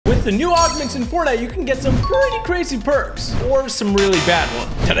With the new augments in Fortnite, you can get some pretty crazy perks or some really bad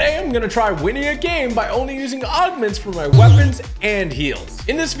ones. Today, I'm gonna try winning a game by only using augments for my weapons and heals.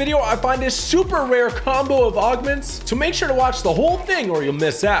 In this video, I find a super rare combo of augments, so make sure to watch the whole thing or you'll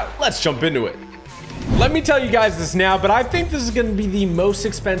miss out. Let's jump into it. Let me tell you guys this now, but I think this is going to be the most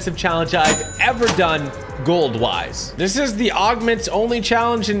expensive challenge I've ever done gold-wise. This is the augments only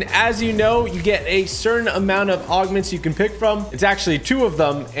challenge, and as you know, you get a certain amount of augments you can pick from. It's actually 2 of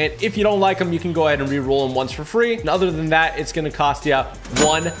them, and if you don't like them, you can go ahead and re-roll them once for free. And other than that, it's going to cost you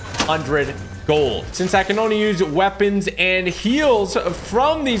 100 gold. Since I can only use weapons and heals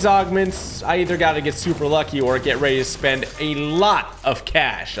from these augments, I either got to get super lucky or get ready to spend a lot of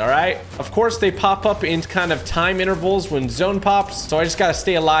cash. All right, of course they pop up in kind of time intervals when zone pops, so I just got to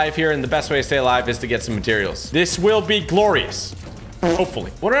stay alive here, and the best way to stay alive is to get some materials. This will be glorious,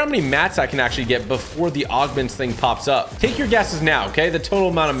 hopefully. Wonder how many mats I can actually get before the augments thing pops up. Take your guesses now. Okay, the total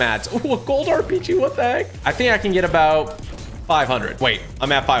amount of mats. Oh, a gold RPG, what the heck? I think I can get about 500. Wait,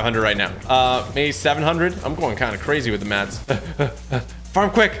 I'm at 500 right now. Maybe 700. I'm going kind of crazy with the mats. Farm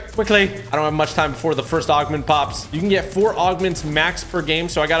quickly. I don't have much time before the first augment pops. You can get 4 augments max per game,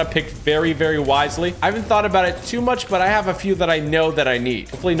 so I got to pick very, very wisely. I haven't thought about it too much, but I have a few that I know that I need.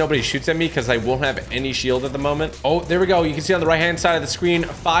 Hopefully nobody shoots at me because I won't have any shield at the moment. Oh, there we go. You can see on the right-hand side of the screen,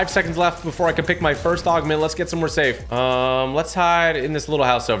 5 seconds left before I can pick my first augment. Let's get somewhere safe. Let's hide in this little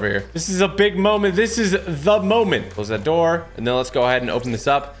house over here. This is a big moment. This is the moment. Close that door, and then let's go ahead and open this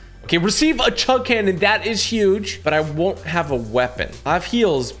up. Okay, receive a chug cannon. That is huge, but I won't have a weapon. I have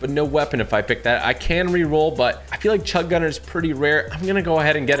heals, but no weapon if I pick that. I can re-roll, but I feel like chug gunner is pretty rare. I'm gonna go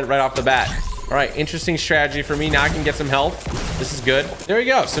ahead and get it right off the bat. All right, interesting strategy for me. Now I can get some health. This is good. There we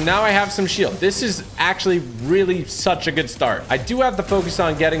go. So now I have some shield. This is actually really such a good start. I do have to focus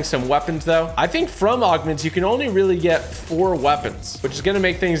on getting some weapons though. I think from augments, you can only really get 4 weapons, which is gonna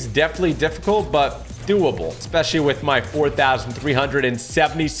make things definitely difficult, but doable, especially with my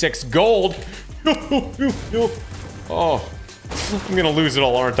 4,376 gold. Oh, I'm gonna lose it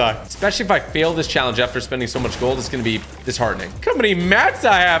all, aren't I? Especially if I fail this challenge after spending so much gold, it's gonna be disheartening. Look how many mats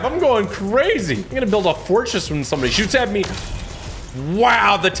I have. I'm going crazy. I'm gonna build a fortress when somebody shoots at me.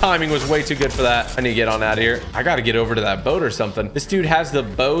 Wow, the timing was way too good for that. I need to get on out of here. I gotta get over to that boat or something. This dude has the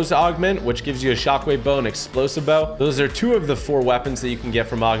bows augment, which gives you a shockwave bow and explosive bow. Those are 2 of the 4 weapons that you can get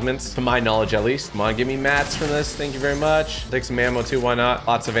from augments, to my knowledge at least. Come on, give me mats from this. Thank you very much. Take some ammo too, why not?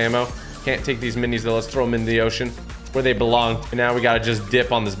 Lots of ammo. Can't take these minis though. Let's throw them in the ocean where they belong. And now we gotta just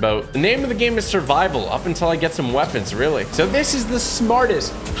dip on this boat. The name of the game is survival up until I get some weapons, really. So this is the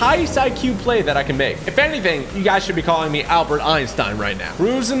smartest, highest IQ play that I can make. If anything, you guys should be calling me Albert Einstein right now.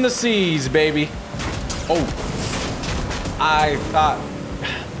 Cruising the seas, baby. Oh, I thought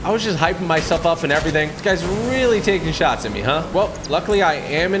I was just hyping myself up and everything. This guy's really taking shots at me, huh? Well, luckily I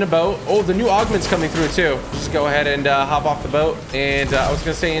am in a boat. Oh, the new augment's coming through too. Just go ahead and hop off the boat. And I was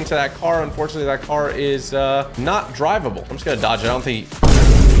gonna say into that car. Unfortunately, that car is not drivable. I'm just gonna dodge it. I don't think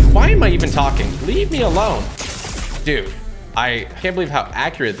Why am I even talking? Leave me alone. Dude, I can't believe how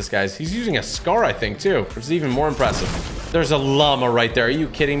accurate this guy is. He's using a scar, I think, too, which is even more impressive. There's a llama right there. Are you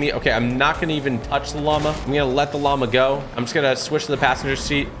kidding me? Okay, I'm not gonna even touch the llama. I'm gonna let the llama go. I'm just gonna switch to the passenger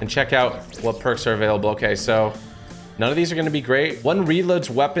seat and check out what perks are available. Okay, so none of these are gonna be great. One reloads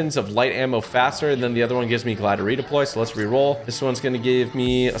weapons of light ammo faster, and then the other one gives me glider redeploy. So let's re-roll. This one's gonna give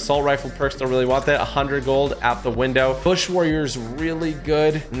me assault rifle perks. Don't really want that. 100 gold out the window. Bush warrior's really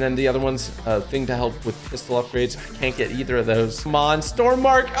good, and then the other one's a thing to help with pistol upgrades. I can't get either of those. Come on, storm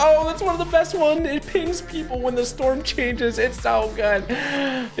mark. Oh, that's one of the best ones. It pings people when the storm changes. It's so good.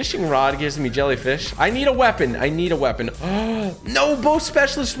 Fishing rod gives me jellyfish. I need a weapon. I need a weapon. Oh, no bow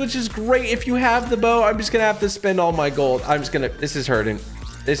specialist, which is great. If you have the bow, I'm just gonna have to spend all my gold. I'm just gonna, this is hurting.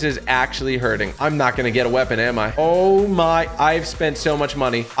 This is actually hurting. I'm not gonna get a weapon, am I? Oh my, I've spent so much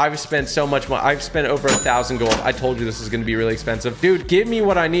money. I've spent so much money. I've spent over 1,000 gold. I told you this is gonna be really expensive. Dude, give me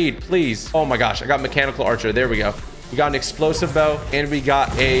what I need, please. Oh my gosh, I got mechanical archer. There we go. We got an explosive bow and we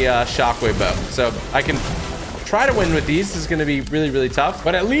got a shockwave bow. So I can try to win with these. This is gonna be really, really tough.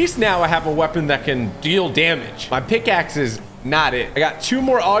 But at least now I have a weapon that can deal damage. My pickaxe is not it. I got 2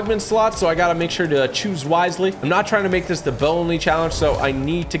 more augment slots, so I gotta make sure to choose wisely. I'm not trying to make this the bow only challenge, so I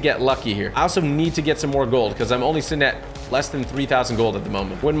need to get lucky here. I also need to get some more gold because I'm only sitting at less than 3,000 gold at the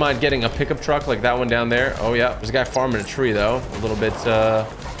moment. Wouldn't mind getting a pickup truck like that one down there. Oh yeah, there's a guy farming a tree though. A little bit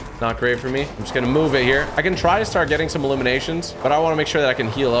not great for me. I'm just gonna move it here. I can try to start getting some eliminations, but I want to make sure that I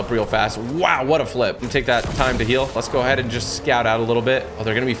can heal up real fast. Wow, what a flip. I'm gonna take that time to heal. Let's go ahead and just scout out a little bit. Oh,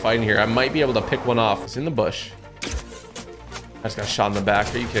 they're gonna be fighting here. I might be able to pick one off. It's in the bush. I just got shot in the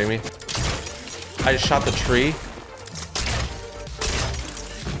back. Are you kidding me? I just shot the tree.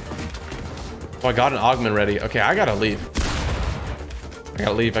 Oh, I got an augment ready. Okay, I gotta leave. I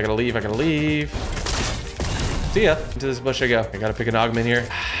gotta leave. I gotta leave. I gotta leave. See ya. Into this bush I go. I gotta pick an augment here.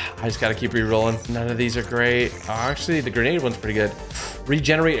 I just gotta keep re-rolling. None of these are great. Oh, actually, the grenade one's pretty good.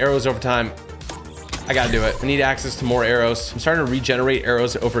 Regenerate arrows over time. I gotta do it. I need access to more arrows. I'm starting to regenerate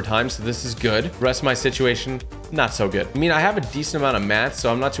arrows over time, so this is good. The rest of my situation, not so good. I mean, I have a decent amount of mats,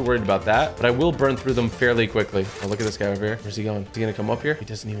 so I'm not too worried about that, but I will burn through them fairly quickly. Oh, look at this guy over here. Where's he going? Is he gonna come up here? He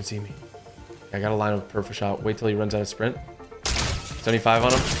doesn't even see me. I gotta line up a perfect shot. Wait till he runs out of sprint. 75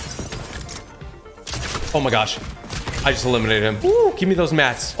 on him. Oh my gosh. I just eliminated him. Woo, give me those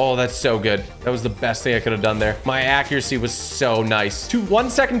mats. Oh, that's so good. That was the best thing I could have done there. My accuracy was so nice. 1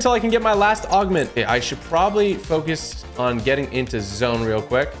 second until I can get my last augment. Okay, I should probably focus on getting into zone real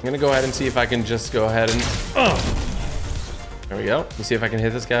quick. I'm gonna go ahead and see if I can just go ahead and... There we go. Let me see if I can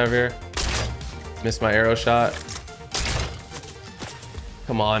hit this guy over here. Missed my arrow shot.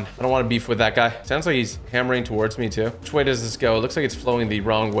 Come on. I don't want to beef with that guy. Sounds like he's hammering towards me too. Which way does this go? It looks like it's flowing the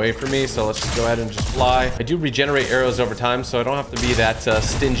wrong way for me. So let's just go ahead and just fly. I do regenerate arrows over time, so I don't have to be that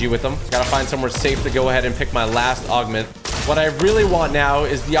stingy with them. Gotta find somewhere safe to go ahead and pick my last augment. What I really want now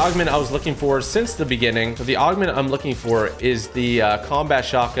is the augment I was looking for since the beginning. So the augment I'm looking for is the combat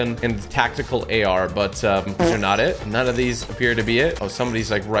shotgun and the tactical AR, but they're not it. None of these appear to be it. Oh, somebody's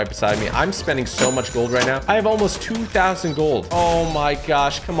like right beside me. I'm spending so much gold right now. I have almost 2,000 gold. Oh my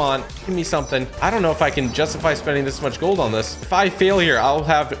gosh, come on. Give me something. I don't know if I can justify spending this much gold on this. If I fail here, I'll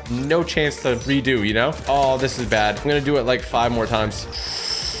have no chance to redo, you know? Oh, this is bad. I'm gonna do it like 5 more times.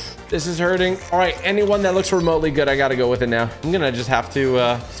 This is hurting. All right, anyone that looks remotely good, I gotta go with it now. I'm gonna just have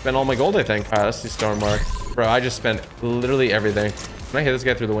to spend all my gold, I think. All right, let's do Storm Mark. Bro, I just spent literally everything. Can I hit this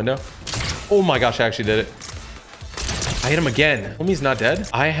guy through the window? Oh my gosh, I actually did it. I hit him again. Homie's not dead.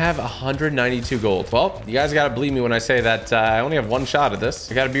 I have 192 gold. Well, you guys gotta believe me when I say that I only have 1 shot at this.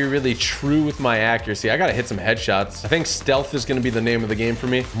 I gotta be really true with my accuracy. I gotta hit some headshots. I think stealth is gonna be the name of the game for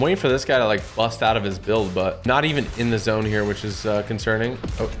me. I'm waiting for this guy to like bust out of his build, but not even in the zone here, which is concerning.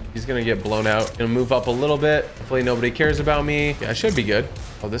 Oh, he's gonna get blown out. Gonna move up a little bit. Hopefully nobody cares about me. Yeah, I should be good.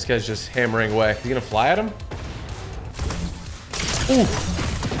 Oh, this guy's just hammering away. He's gonna fly at him. Ooh.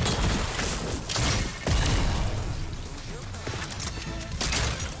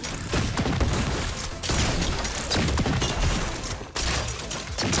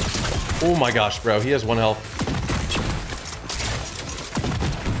 Oh my gosh, bro. He has 1 health.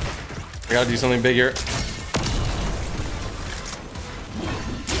 I gotta do something big here.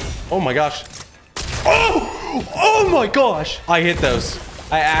 Oh my gosh. Oh! Oh my gosh. I hit those.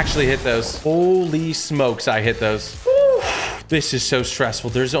 I actually hit those. Holy smokes, I hit those. Whew. This is so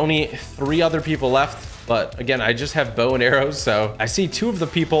stressful. There's only 3 other people left. But again, I just have bow and arrows, so I see 2 of the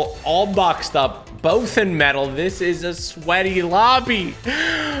people all boxed up, both in metal. This is a sweaty lobby.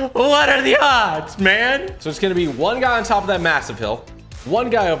 What are the odds, man? So it's gonna be 1 guy on top of that massive hill, 1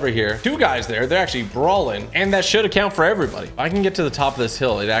 guy over here, 2 guys there. They're actually brawling, and that should account for everybody. If I can get to the top of this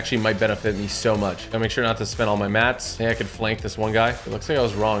hill, it actually might benefit me so much. Gotta make sure not to spend all my mats. I think I could flank this 1 guy. It looks like I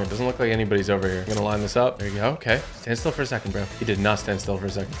was wrong. It doesn't look like anybody's over here. I'm gonna line this up. There you go. Okay, stand still for a second, bro. He did not stand still for a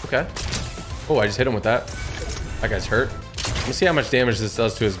second. Okay. Oh, I just hit him with that. That guy's hurt. Let's see how much damage this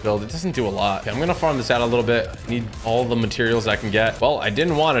does to his build. It doesn't do a lot. Okay, I'm gonna farm this out a little bit. I need all the materials I can get. Well, I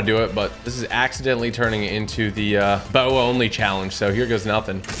didn't want to do it, but this is accidentally turning into the bow only challenge. So here goes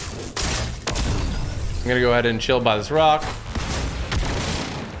nothing. I'm gonna go ahead and chill by this rock.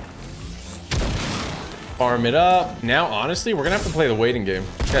 Farm it up. Now, honestly, we're gonna have to play the waiting game.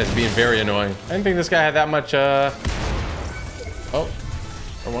 This guy's being very annoying. I didn't think this guy had that much, oh,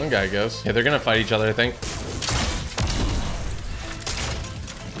 where 1 guy goes. Yeah, they're gonna fight each other, I think.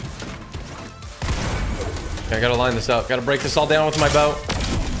 Okay, I gotta line this up. Gotta break this all down with my bow.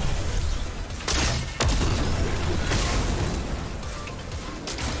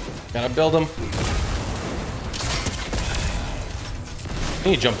 Gotta build him. I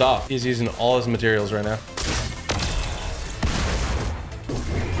think he jumped off. He's using all his materials right now.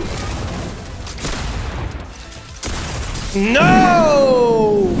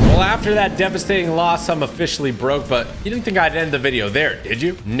 No! Well, after that devastating loss, I'm officially broke, but you didn't think I'd end the video there, did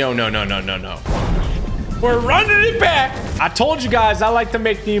you? No, no, no, no, no, no. We're running it back. I told you guys I like to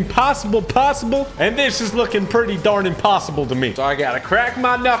make the impossible possible, and this is looking pretty darn impossible to me. So I gotta crack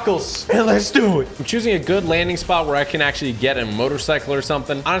my knuckles and let's do it. I'm choosing a good landing spot where I can actually get a motorcycle or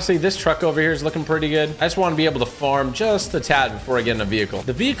something. Honestly, this truck over here is looking pretty good. I just want to be able to farm just a tad before I get in a vehicle.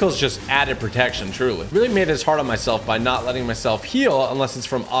 The vehicle's just added protection, truly. Really made it hard on myself by not letting myself heal unless it's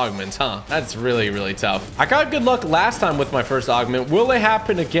from augments, huh? That's really, really tough. I got good luck last time with my first augment. Will it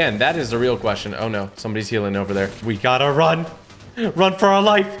happen again? That is the real question. Oh no, somebody's healing over there. We gotta run. Run for our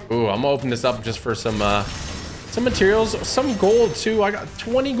life. Ooh, I'm gonna open this up just for some materials, some gold too. I got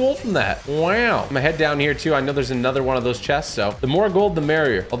 20 gold from that. Wow. I'm gonna head down here too. I know there's another one of those chests, so the more gold, the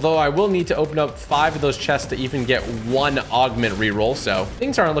merrier. Although I will need to open up 5 of those chests to even get 1 augment reroll. So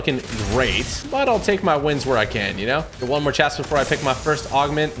things aren't looking great, but I'll take my wins where I can, you know? Get 1 more chest before I pick my first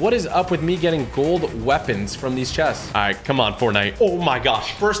augment. What is up with me getting gold weapons from these chests? All right, come on, Fortnite. Oh my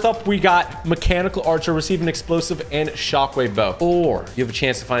gosh. First up, we got mechanical archer, receive an explosive and shockwave bow. Or you have a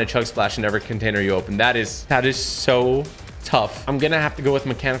chance to find a chug splash in every container you open. That is so tough. I'm gonna have to go with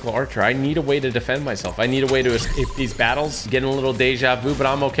mechanical archer. I need a way to defend myself. I need a way to escape these battles. Getting a little deja vu, but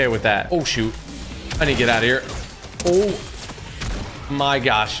I'm okay with that. Oh shoot, I need to get out of here. Oh my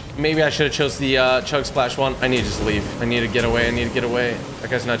gosh, maybe I should have chose the chug splash one. I need to just leave. I need to get away. I need to get away. That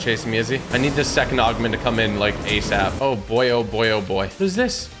guy's not chasing me, is he? I need this second augment to come in like ASAP. Oh boy, oh boy, oh boy. What is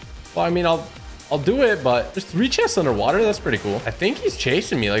this? Well, I mean, I'll do it, but there's 3 chests underwater. That's pretty cool. I think he's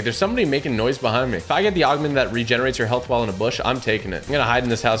chasing me. Like there's somebody making noise behind me. If I get the augment that regenerates your health while in a bush, I'm taking it. I'm gonna hide in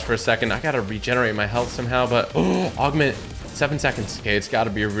this house for a second. I gotta regenerate my health somehow, but augment 7 seconds. Okay, it's gotta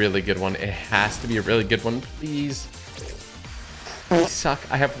be a really good one. It has to be a really good one, please. I suck.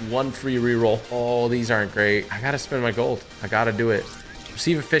 I have 1 free reroll. Oh, these aren't great. I gotta spend my gold. I gotta do it.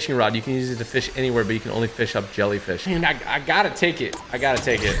 Receive a fishing rod. You can use it to fish anywhere, but you can only fish up jellyfish. Man, I gotta take it. I gotta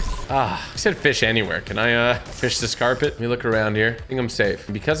take it. I said fish anywhere. Can I fish this carpet? Let me look around here. I think I'm safe.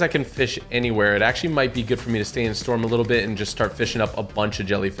 And because I can fish anywhere, it actually might be good for me to stay in storm a little bit and just start fishing up a bunch of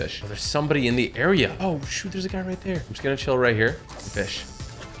jellyfish. Oh, there's somebody in the area. Oh shoot, there's a guy right there. I'm just gonna chill right here and fish.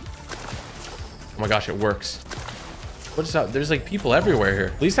 Oh my gosh, it works. What is up? There's like people everywhere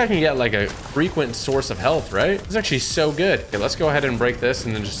here. At least I can get like a frequent source of health, right? It's actually so good. Okay, let's go ahead and break this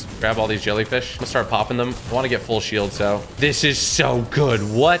and then just grab all these jellyfish. I'm gonna start popping them. I want to get full shield, so this is so good.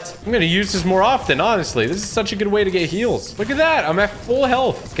 What? I'm gonna use this more often, honestly. This is such a good way to get heals. Look at that. I'm at full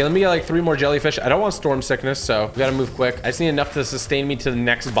health. Okay, let me get like 3 more jellyfish. I don't want storm sickness, so we gotta move quick. I just need enough to sustain me to the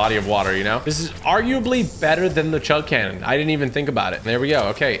next body of water, you know? This is arguably better than the chug cannon. I didn't even think about it. There we go.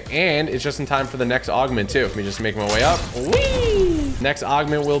 Okay, and it's just in time for the next augment too. Let me just make my way up. Whee! Next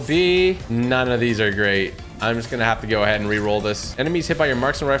augment will be... None of these are great. I'm just gonna have to go ahead and re-roll this. Enemies hit by your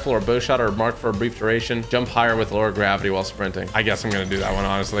marksman rifle or bow shot are marked for a brief duration. Jump higher with lower gravity while sprinting. I guess I'm gonna do that one,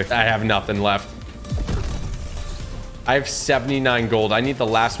 honestly. I have nothing left. I have 79 gold. I need the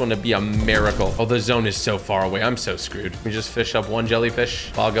last one to be a miracle. Oh, the zone is so far away. I'm so screwed. Let me just fish up 1 jellyfish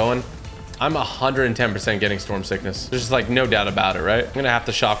while going. I'm 110% getting storm sickness. There's just like no doubt about it, right? I'm gonna have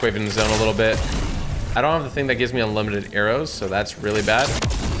to shockwave in the zone a little bit. I don't have the thing that gives me unlimited arrows, so that's really bad.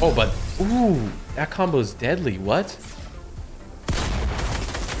 Oh, but ooh, that combo is deadly. What?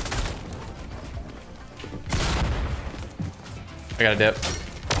 I got a dip.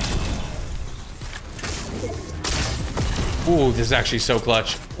 Ooh, this is actually so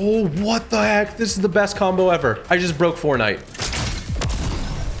clutch. Oh, what the heck? This is the best combo ever. I just broke Fortnite.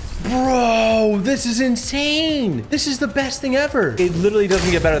 Bro, this is insane. This is the best thing ever. It literally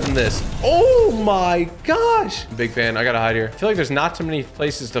doesn't get better than this. Oh my gosh. Big fan. I gotta hide here. I feel like there's not too many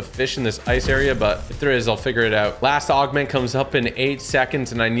places to fish in this ice area, but if there is, I'll figure it out. Last augment comes up in 8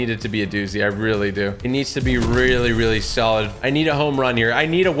 seconds, and I need it to be a doozy. I really do. It needs to be really, really solid. I need a home run here. I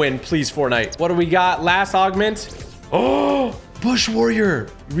need a win, please, Fortnite. What do we got? Last augment. Oh, Bush Warrior.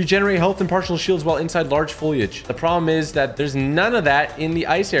 Regenerate health and partial shields while inside large foliage. The problem is that there's none of that in the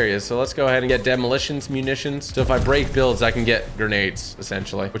ice areas. So let's go ahead and get demolitions, munitions. So if I break builds, I can get grenades,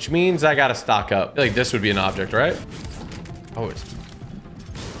 essentially. Which means I gotta stock up. I feel like this would be an object, right? Oh, it's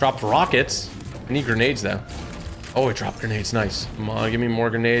dropped rockets. I need grenades, though. Oh, it dropped grenades. Nice. Come on, give me more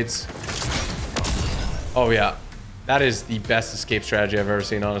grenades. Oh, yeah. That is the best escape strategy I've ever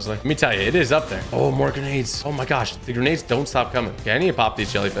seen, honestly. Let me tell you, it is up there. Oh, more grenades. Oh my gosh, the grenades don't stop coming. Okay, I need to pop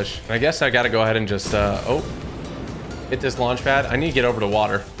these jellyfish. I guess I gotta go ahead and just, hit this launch pad. I need to get over to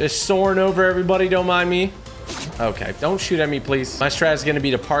water. They're soaring over, everybody. Don't mind me. Okay, don't shoot at me, please. My strat is gonna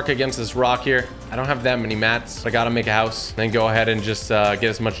be to park against this rock here. I don't have that many mats. I gotta make a house. Then go ahead and just get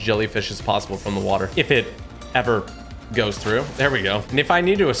as much jellyfish as possible from the water. If it ever goes through. There we go. And if I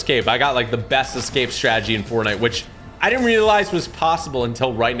need to escape, I got like the best escape strategy in Fortnite, which I didn't realize was possible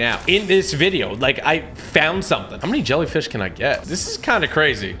until right now in this video. Like, I found something. How many jellyfish can I get? This is kind of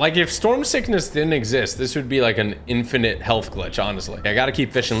crazy. Like, if storm sickness didn't exist, this would be like an infinite health glitch, honestly. I gotta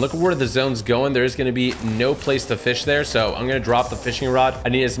keep fishing. Look at where the zone's going. There's gonna be no place to fish there, so I'm gonna drop the fishing rod. I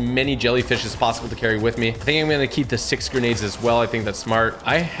need as many jellyfish as possible to carry with me. I think I'm gonna keep the 6 grenades as well. I think that's smart.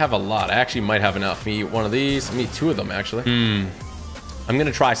 I have a lot. I actually might have enough. Let me eat one of these. Let me eat 2 of them, actually. I'm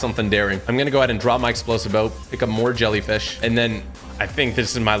gonna try something daring. I'm gonna go ahead and drop my explosive boat, pick up more jellyfish, and then I think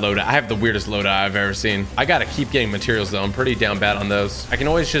this is my loadout. I have the weirdest loadout I've ever seen. I gotta keep getting materials though. I'm pretty down bad on those. I can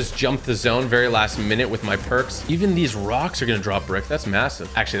always just jump the zone very last minute with my perks. Even these rocks are gonna drop brick. That's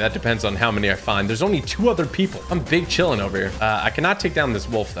massive. Actually, that depends on how many I find. There's only 2 other people. I'm big chilling over here. I cannot take down this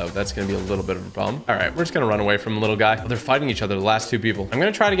wolf though. That's gonna be a little bit of a problem. All right, we're just gonna run away from the little guy. Oh, they're fighting each other, the last 2 people. I'm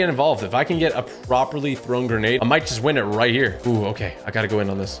gonna try to get involved. If I can get a properly thrown grenade, I might just win it right here. Ooh, okay. I gotta go in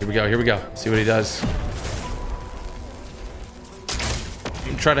on this. Here we go. Here we go. See what he does.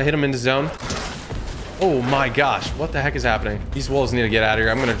 Try to hit him in the zone. Oh my gosh, what the heck is happening? These wolves need to get out of here.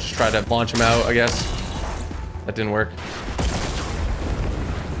 I'm gonna just try to launch them out, I guess. That didn't work.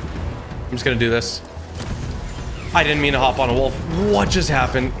 I'm just gonna do this. I didn't mean to hop on a wolf. What just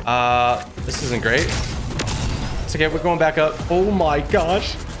happened? This isn't great. It's okay, we're going back up. Oh my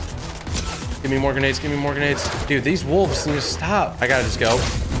gosh. Give me more grenades, give me more grenades. Dude, these wolves need to stop. I gotta just go.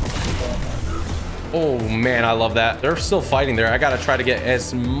 Oh man, I love that. They're still fighting there. I gotta try to get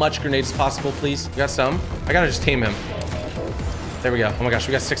as much grenades as possible, please. You got some? I gotta just tame him. There we go. Oh my gosh,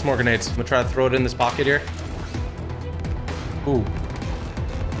 we got 6 more grenades. I'm gonna try to throw it in this pocket here. Ooh.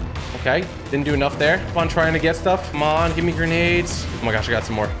 Okay, didn't do enough there. Come on, trying to get stuff. Come on, give me grenades. Oh my gosh, I got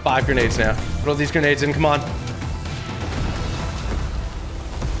some more. 5 grenades now. Throw these grenades in, come on.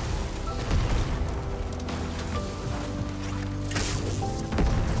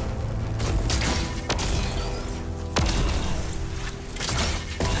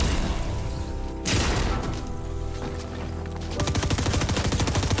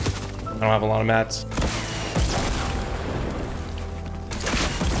 I don't have a lot of mats.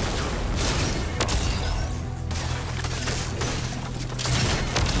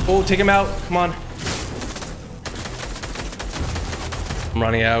 Oh, take him out. Come on. I'm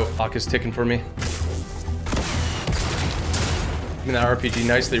running out. Clock is ticking for me. Give me that RPG.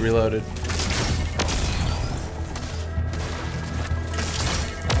 Nicely reloaded.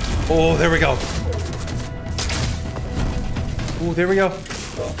 Oh, there we go. Oh, there we go.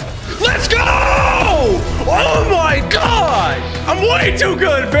 Let's go! Oh my gosh! I'm way too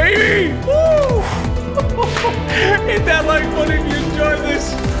good, baby! Woo! Hit that like button if you enjoyed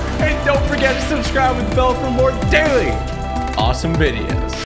this. And don't forget to subscribe with the bell for more daily awesome videos.